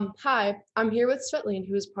Hi, I'm here with Svetlin,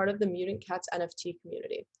 who is part of the Mutant Cats NFT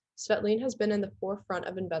community. Svetlin has been in the forefront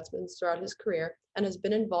of investments throughout his career and has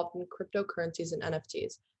been involved in cryptocurrencies and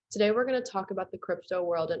NFTs. Today, we're going to talk about the crypto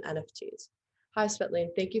world and NFTs. Hi, Svetlin.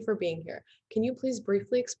 Thank you for being here. Can you please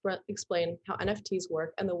briefly explain how NFTs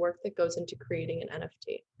work and the work that goes into creating an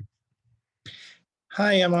NFT?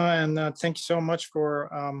 Hi, Emma, and thank you so much for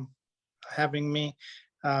having me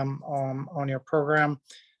on your program.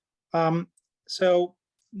 So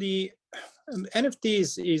the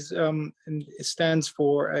NFTs it stands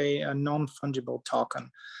for a non-fungible token,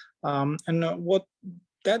 and what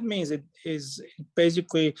that means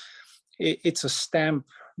it's a stamp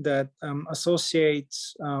that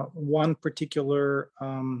associates one particular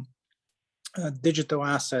digital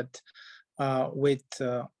asset with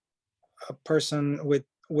a person with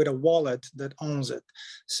a wallet that owns it.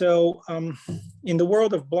 So in the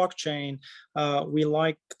world of blockchain, we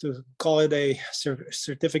like to call it a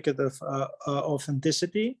certificate of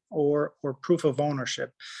authenticity or proof of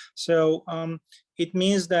ownership. So it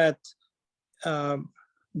means that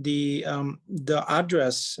the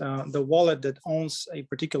address, the wallet that owns a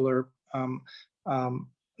particular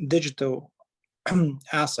digital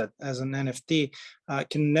asset as an NFT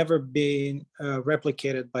can never be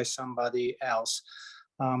replicated by somebody else.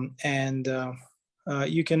 You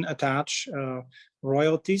can attach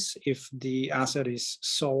royalties if the asset is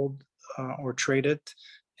sold or traded,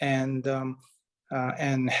 and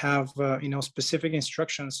have specific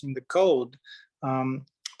instructions in the code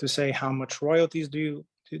to say how much royalties do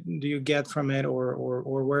you get from it, or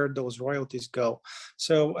where those royalties go.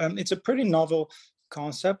 So it's a pretty novel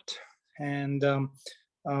concept. And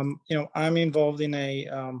I'm involved in a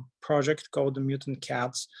project called the Mutant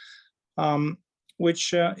Cats,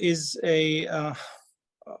 which is a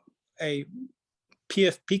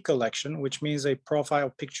PFP collection, which means a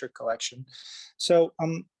profile picture collection. So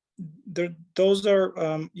those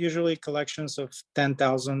are usually collections of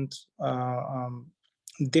 10,000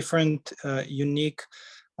 different unique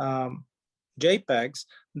JPEGs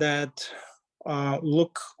that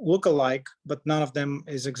look alike, but none of them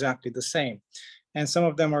is exactly the same. And some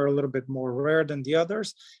of them are a little bit more rare than the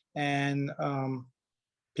others. And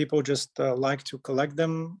people just like to collect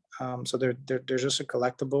them. So they're just a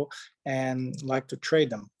collectible and like to trade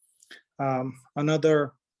them.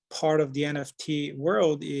 Another part of the NFT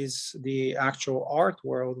world is the actual art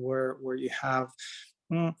world, where you have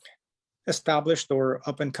established or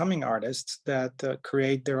up and coming artists that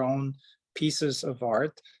create their own pieces of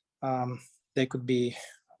art. They could be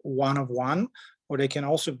one of one, or they can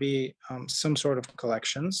also be some sort of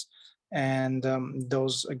collections. And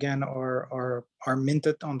those again are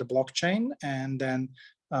minted on the blockchain, and then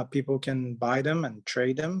people can buy them and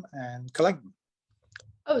trade them and collect them.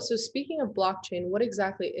 Oh, so speaking of blockchain, what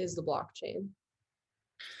exactly is the blockchain?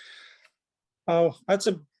 Oh, that's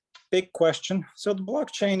a big question. So the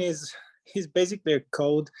blockchain is basically a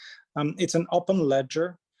code. It's an open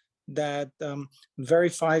ledger that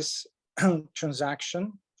verifies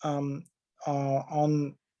transaction on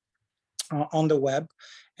the web,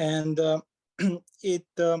 and it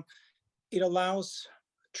allows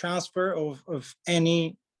transfer of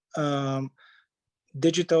any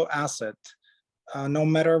digital asset, no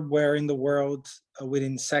matter where in the world,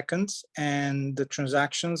 within seconds, and the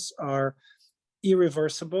transactions are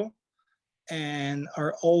irreversible and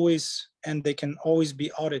they can always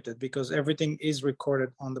be audited because everything is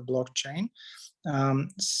recorded on the blockchain.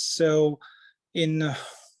 So in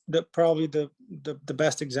probably the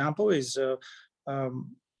best example is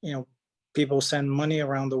people send money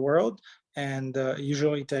around the world, and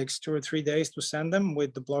usually takes 2 or 3 days to send them.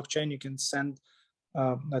 With the blockchain, you can send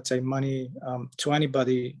let's say money to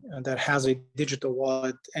anybody that has a digital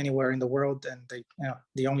wallet anywhere in the world, and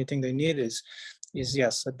the only thing they need is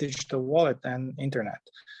yes, a digital wallet and internet,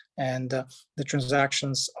 and the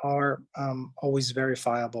transactions are always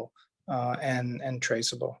verifiable and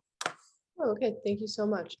traceable. Oh, okay, thank you so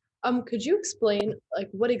much. Could you explain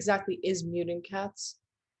what exactly is Mutant Cats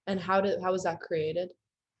and how was that created?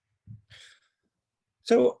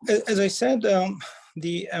 So as I said,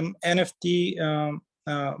 the NFT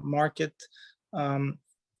market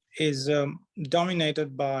is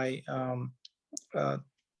dominated by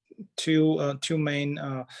two main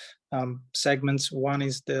segments. One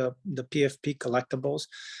is the PFP collectibles,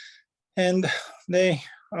 and they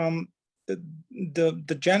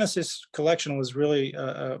the Genesis collection was really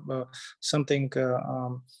something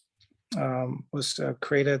was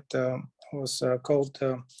created, was called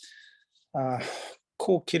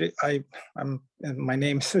Cool Kid. My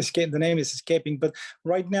name is the name is escaping, but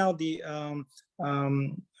right now the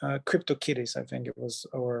Crypto Kitties, I think it was,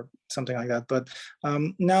 or something like that. But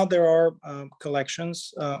now there are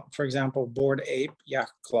collections. For example, Bored Ape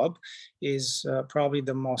Yacht Club is probably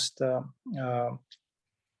the most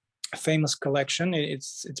famous collection.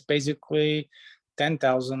 It's basically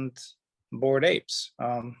 10,000 bored apes.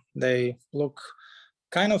 They look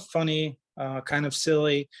kind of funny, kind of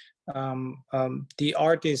silly. The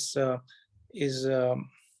art is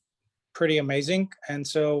pretty amazing, and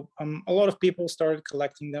so a lot of people started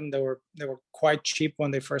collecting them. They were quite cheap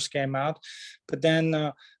when they first came out, but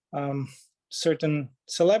then certain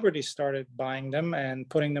celebrities started buying them and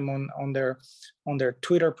putting them on their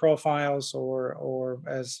Twitter profiles, or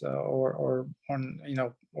as or on, you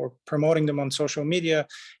know, or promoting them on social media,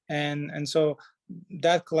 and so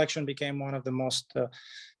that collection became one of the most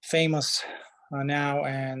famous now,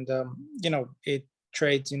 and you know, it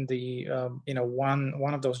trades in the you know,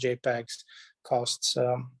 one of those JPEGs costs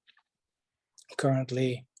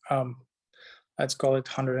currently, let's call it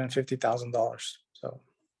 $150,000. So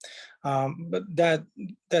but that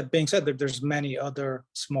being said, there's many other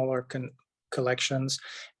smaller collections,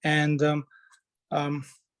 and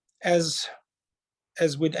as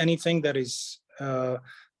with anything that is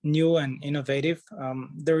new and innovative,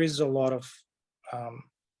 there is a lot of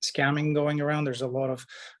scamming going around. There's a lot of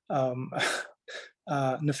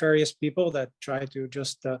nefarious people that try to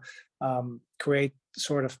just create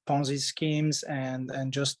sort of Ponzi schemes and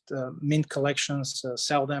just mint collections,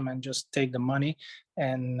 sell them, and just take the money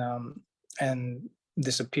and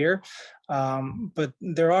disappear. But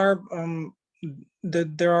there are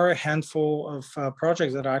a handful of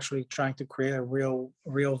projects that are actually trying to create a real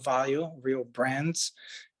value, real brands,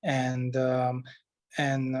 and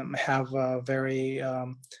have very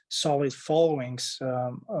solid followings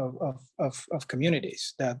of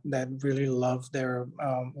communities that really love their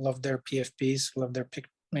PFPs, love their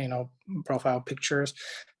profile pictures,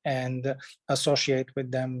 and associate with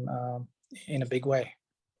them in a big way.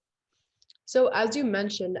 So as you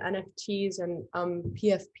mentioned, NFTs and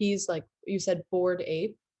PFPs, like you said, Bored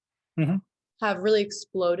Ape, Mm-hmm. have really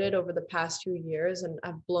exploded over the past few years and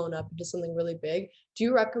have blown up into something really big. Do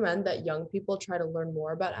you recommend that young people try to learn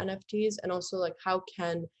more about NFTs? And also, like, how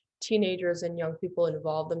can teenagers and young people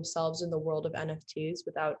involve themselves in the world of NFTs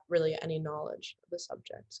without really any knowledge of the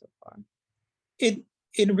subject so far? It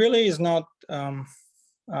really is not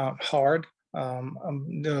hard.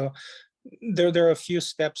 There are a few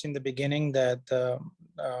steps in the beginning that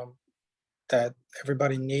that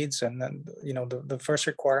everybody needs, and then, you know, the first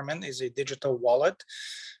requirement is a digital wallet.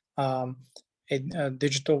 A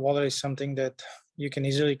digital wallet is something that you can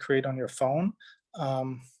easily create on your phone.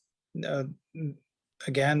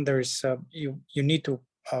 Again, there's you need to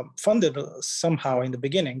fund it somehow in the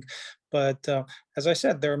beginning, but as I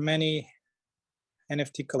said, there are many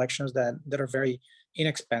NFT collections that are very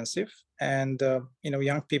inexpensive, and you know,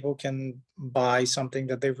 young people can buy something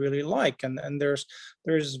that they really like, and there's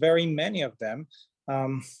very many of them.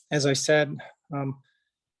 As I said,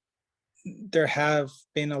 there have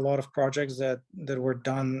been a lot of projects that were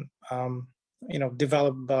done, you know,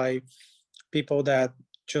 developed by people that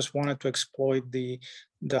just wanted to exploit the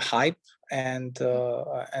hype and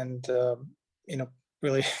you know,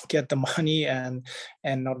 really get the money and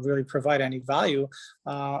not really provide any value.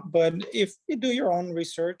 But if you do your own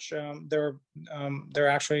research, there are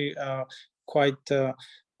actually quite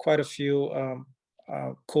a few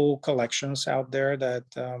cool collections out there that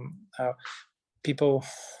people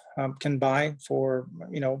can buy for,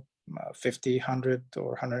 you know, 50, 100,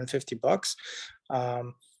 or 150 bucks.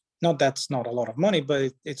 Not that's not a lot of money,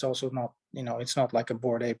 but it's also not, you know, it's not like a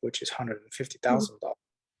Bored Ape, which is $150,000.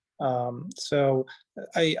 So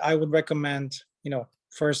I would recommend, you know,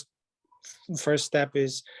 first step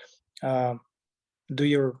is do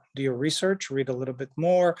your research, read a little bit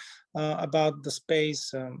more about the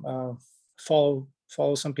space, follow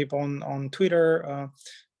some people on Twitter.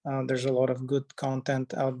 There's a lot of good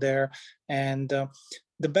content out there, and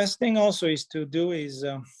the best thing also is to do is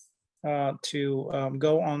to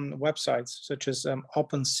go on websites such as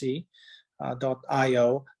OpenSea.io.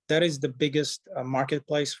 That is the biggest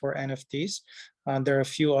marketplace for NFTs. There are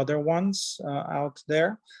a few other ones out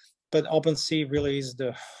there, but OpenSea really is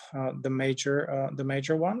the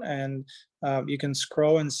major one, and you can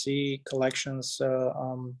scroll and see collections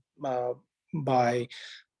by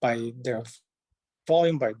their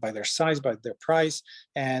volume, by their size, by their price,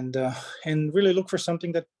 and really look for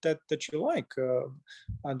something that you like.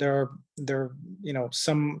 There you know,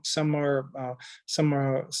 some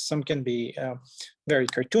can be very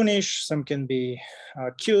cartoonish, some can be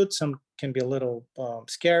cute, some can be a little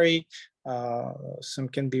scary, some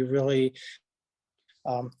can be really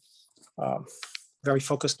um, very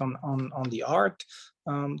focused on the art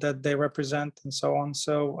that they represent and so on.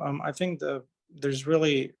 So I think there's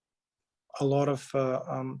really a lot of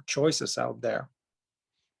choices out there.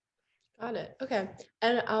 Got it. Okay.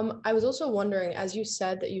 And I was also wondering, as you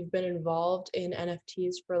said that you've been involved in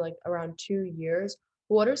NFTs for like around 2 years,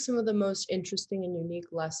 what are some of the most interesting and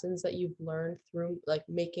unique lessons that you've learned through like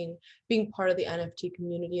being part of the NFT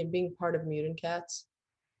community and being part of Mutant Cats?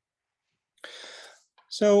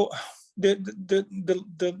 So I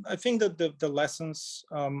think that the lessons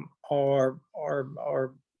are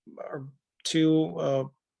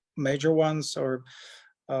two major ones, or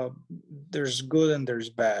there's good and there's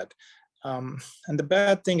bad. And the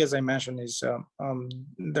bad thing, as I mentioned, is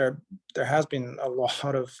there has been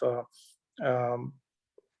um,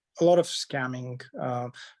 a lot of scamming.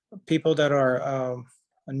 People that are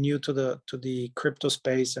new to the crypto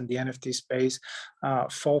space and the NFT space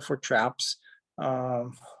fall for traps.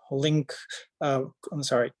 Link,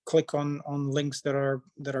 click on links that are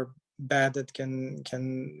bad, that can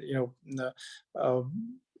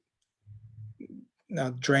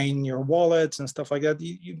drain your wallets and stuff like that.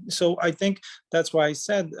 So I think that's why I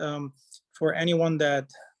said, for anyone that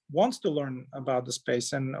wants to learn about the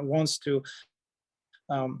space and wants to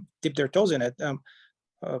dip their toes in it,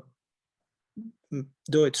 uh,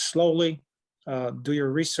 do it slowly, do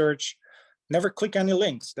your research, never click any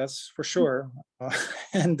links, that's for sure.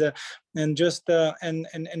 And just and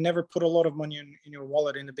never put a lot of money in your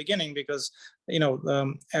wallet in the beginning, because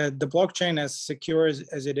the blockchain, as secure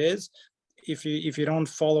as it is, if you don't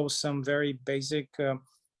follow some very basic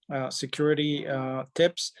security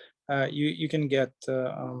tips, you can get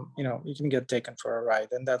taken for a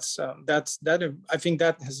ride. And that's I think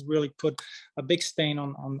that has really put a big stain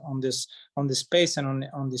on this space and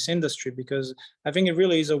on this industry, because I think it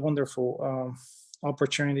really is a wonderful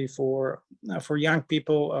opportunity for young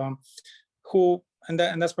people, who, and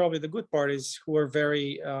that's probably the good part, is who are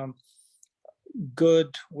very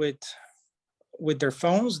good with their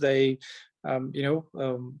phones. They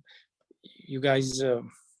you guys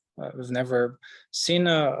have never seen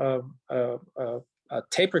a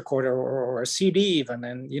tape recorder or a CD even,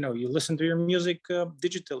 and you listen to your music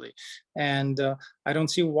digitally. And I don't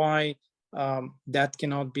see why that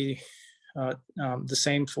cannot be the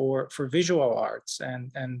same for visual arts.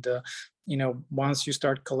 And once you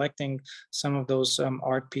start collecting some of those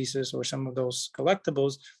art pieces or some of those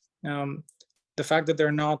collectibles, the fact that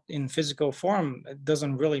they're not in physical form, it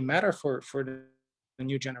doesn't really matter for the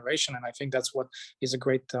new generation. And I think that's what is a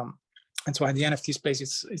great that's why the NFT space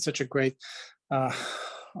is such a great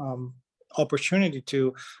opportunity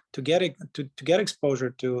to get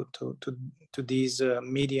exposure to these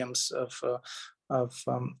mediums of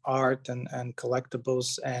art and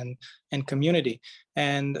collectibles and community.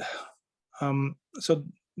 And so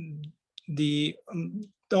the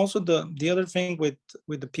also the other thing with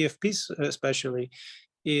the PFPs especially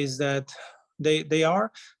is that they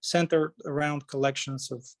are centered around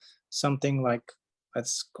collections of something like,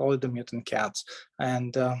 let's call it the Mutant Cats.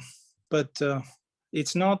 And but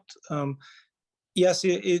it's not, yes,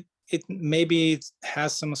 it maybe it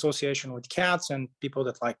has some association with cats, and people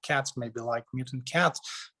that like cats maybe like Mutant Cats,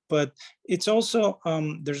 but it's also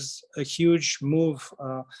there's a huge move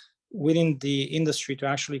within the industry to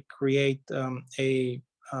actually create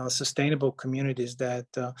sustainable communities that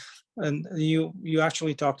and you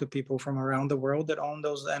actually talk to people from around the world that own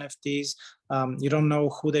those NFTs. You don't know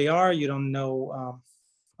who they are, you don't know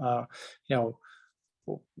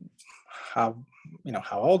how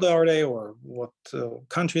old are they, or what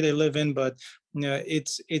country they live in, but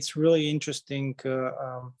it's really interesting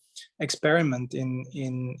experiment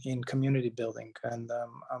in community building. And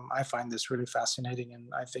I find this really fascinating, and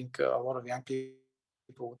I think a lot of young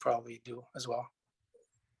people would probably do as well.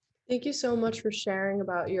 Thank you so much for sharing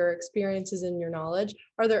about your experiences and your knowledge.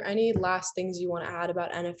 Are there any last things you want to add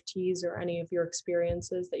about NFTs or any of your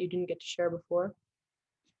experiences that you didn't get to share before?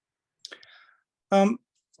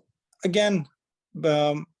 Again,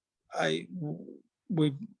 the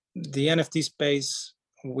NFT space,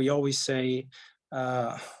 we always say,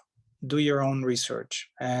 do your own research,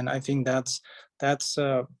 and I think that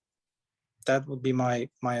would be my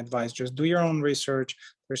advice. Just do your own research.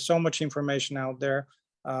 There's so much information out there.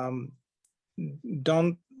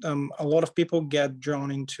 Don't a lot of people get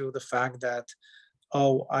drawn into the fact that,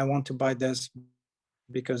 oh, I want to buy this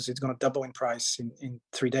because it's going to double in price in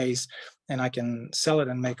 3 days, and I can sell it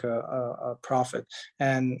and make a profit.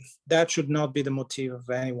 And that should not be the motive of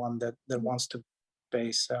anyone that wants to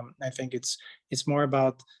base. I think it's more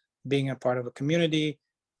about being a part of a community,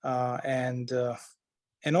 and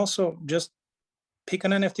also just pick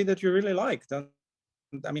an NFT that you really like.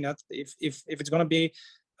 I mean, if it's going to be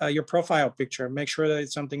your profile picture, make sure that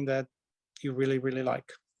it's something that you really, really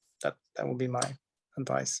like. That would be my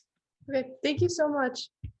advice. Okay, thank you so much.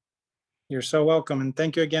 You're so welcome. And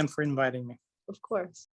thank you again for inviting me. Of course.